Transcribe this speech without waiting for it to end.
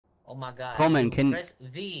Oh my god. Coleman, can press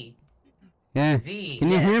V. yeah? V. Can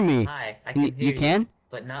you yes. hear me? Hi, I can hear you. You can?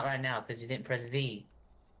 But not right now because you didn't press V.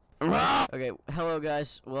 Okay, hello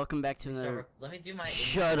guys. Welcome back to another. Let me do my.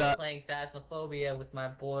 Shut up. Playing Phasmophobia with my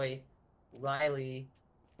boy Riley.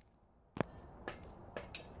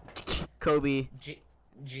 Kobe.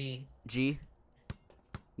 G.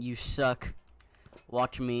 You suck.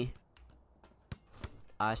 Watch me.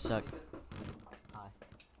 I suck.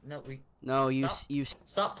 No, you.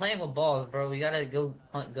 Stop playing with balls, bro. We gotta go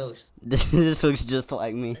hunt ghosts. This looks just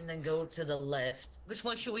like me. And then go to the left. Which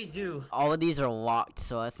one should we do? All of these are locked,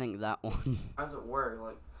 so I think that one. How does it work?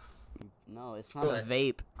 Like, no, it's not a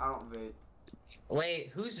vape. I don't vape.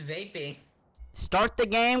 Wait, who's vaping? Start the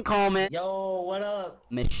game, Coleman. Yo, what up?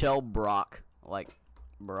 Michelle Brock, like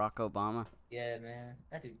Barack Obama. Yeah, man,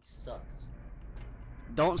 that dude sucks.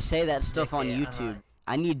 Don't say that stuff on Okay, YouTube.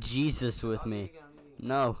 I need Jesus with me.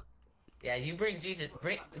 No. Yeah, you bring Jesus.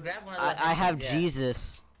 Grab one of those. I have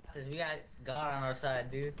Jesus. Cause we got God on our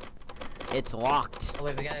side, dude. It's locked. Oh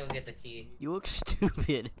wait, we gotta go get the key. You look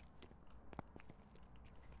stupid.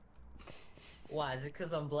 Why? Is it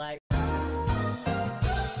cause I'm black?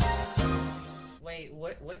 Wait,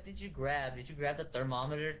 what did you grab? Did you grab the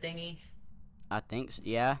thermometer thingy? I think so.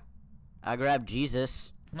 Yeah. I grabbed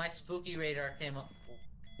Jesus. My spooky radar came up,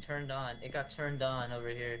 turned on. It got turned on over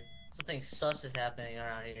here. Something sus is happening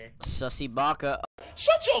around here. Sussy Baka.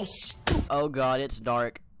 Shut your stupid. Oh god, it's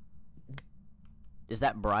dark. Is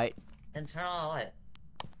that bright? And turn on the light.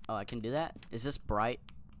 Oh, I can do that? Is this bright?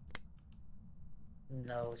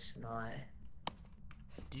 No, it's not.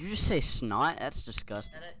 Did you just say snot? That's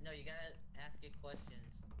disgusting. No, you gotta ask it questions.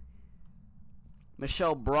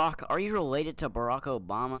 Michelle Brock, are you related to Barack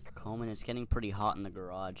Obama? Coleman, it's getting pretty hot in the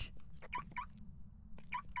garage.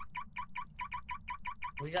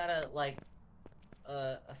 We gotta, like,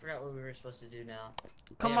 I forgot what we were supposed to do now.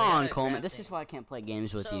 Come on, Coleman. This is why I can't play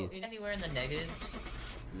games with you. Anywhere in the negatives?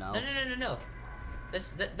 No. No. No,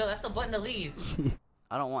 that's the button to leave.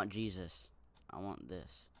 I don't want Jesus. I want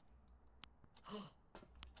this.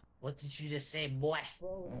 What did you just say, boy?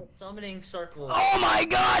 Summoning circle. Oh my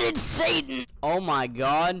god, it's Satan! Oh my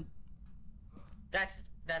god. That's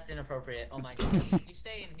inappropriate. Oh my god. You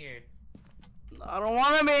stay in here. I don't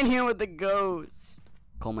want to be in here with the ghosts.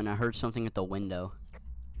 Coleman, I heard something at the window.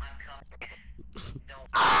 I'm coming. Don't.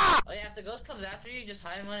 Ah! Oh yeah, if the ghost comes after you, just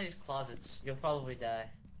hide in one of these closets. You'll probably die.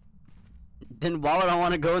 Then why would I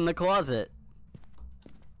want to go in the closet?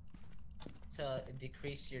 To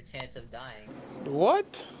decrease your chance of dying.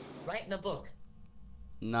 What? Write in the book.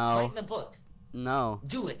 No. Write in the book. No.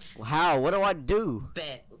 Do it. How? What do I do?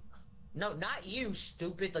 Bet. No, not you,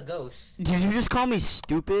 stupid. The ghost. Did you just call me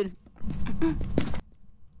stupid?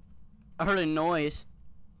 I heard a noise.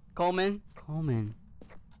 Coleman? Coleman.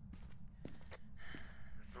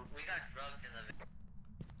 We got drugs in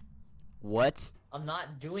the. What? I'm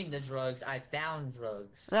not doing the drugs. I found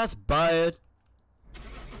drugs. That's bad.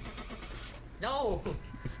 No.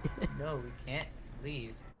 No, we can't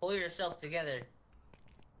leave. Pull yourself together,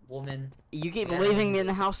 woman. You keep leaving me in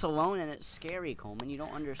the house alone and it's scary, Coleman. You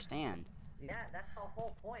don't understand. Yeah, that's the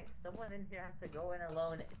whole point. Someone in here has to go in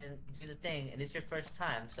alone and do the thing, and it's your first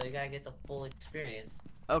time, so you gotta get the full experience.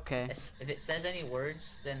 Okay. If it says any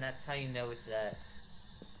words, then that's how you know it's that.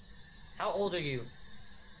 How old are you?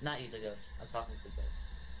 Not you, the ghost. I'm talking to the ghost.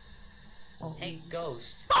 Oh. Hey,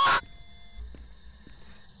 ghost.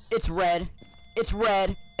 It's red. It's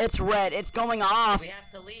red. It's red. It's going off. We have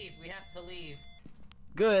to leave. We have to leave.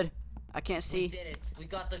 Good. I can't see. We did it. We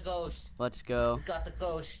got the ghost. Let's go. We got the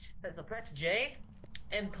ghost. So press J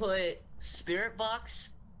and put spirit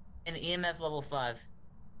box and EMF level 5.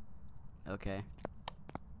 Okay.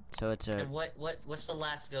 So it's a. And what's the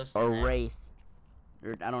last ghost? A wraith.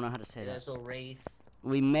 Or, I don't know how to say that. It's a wraith.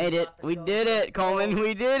 We made it. We did it, Coleman.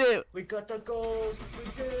 We did it. We got the ghost.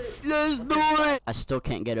 We did it. Let's do it. I still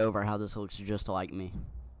can't get over how this looks just like me.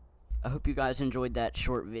 I hope you guys enjoyed that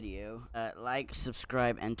short video. Like,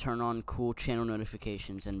 subscribe, and turn on cool channel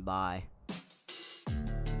notifications, and bye.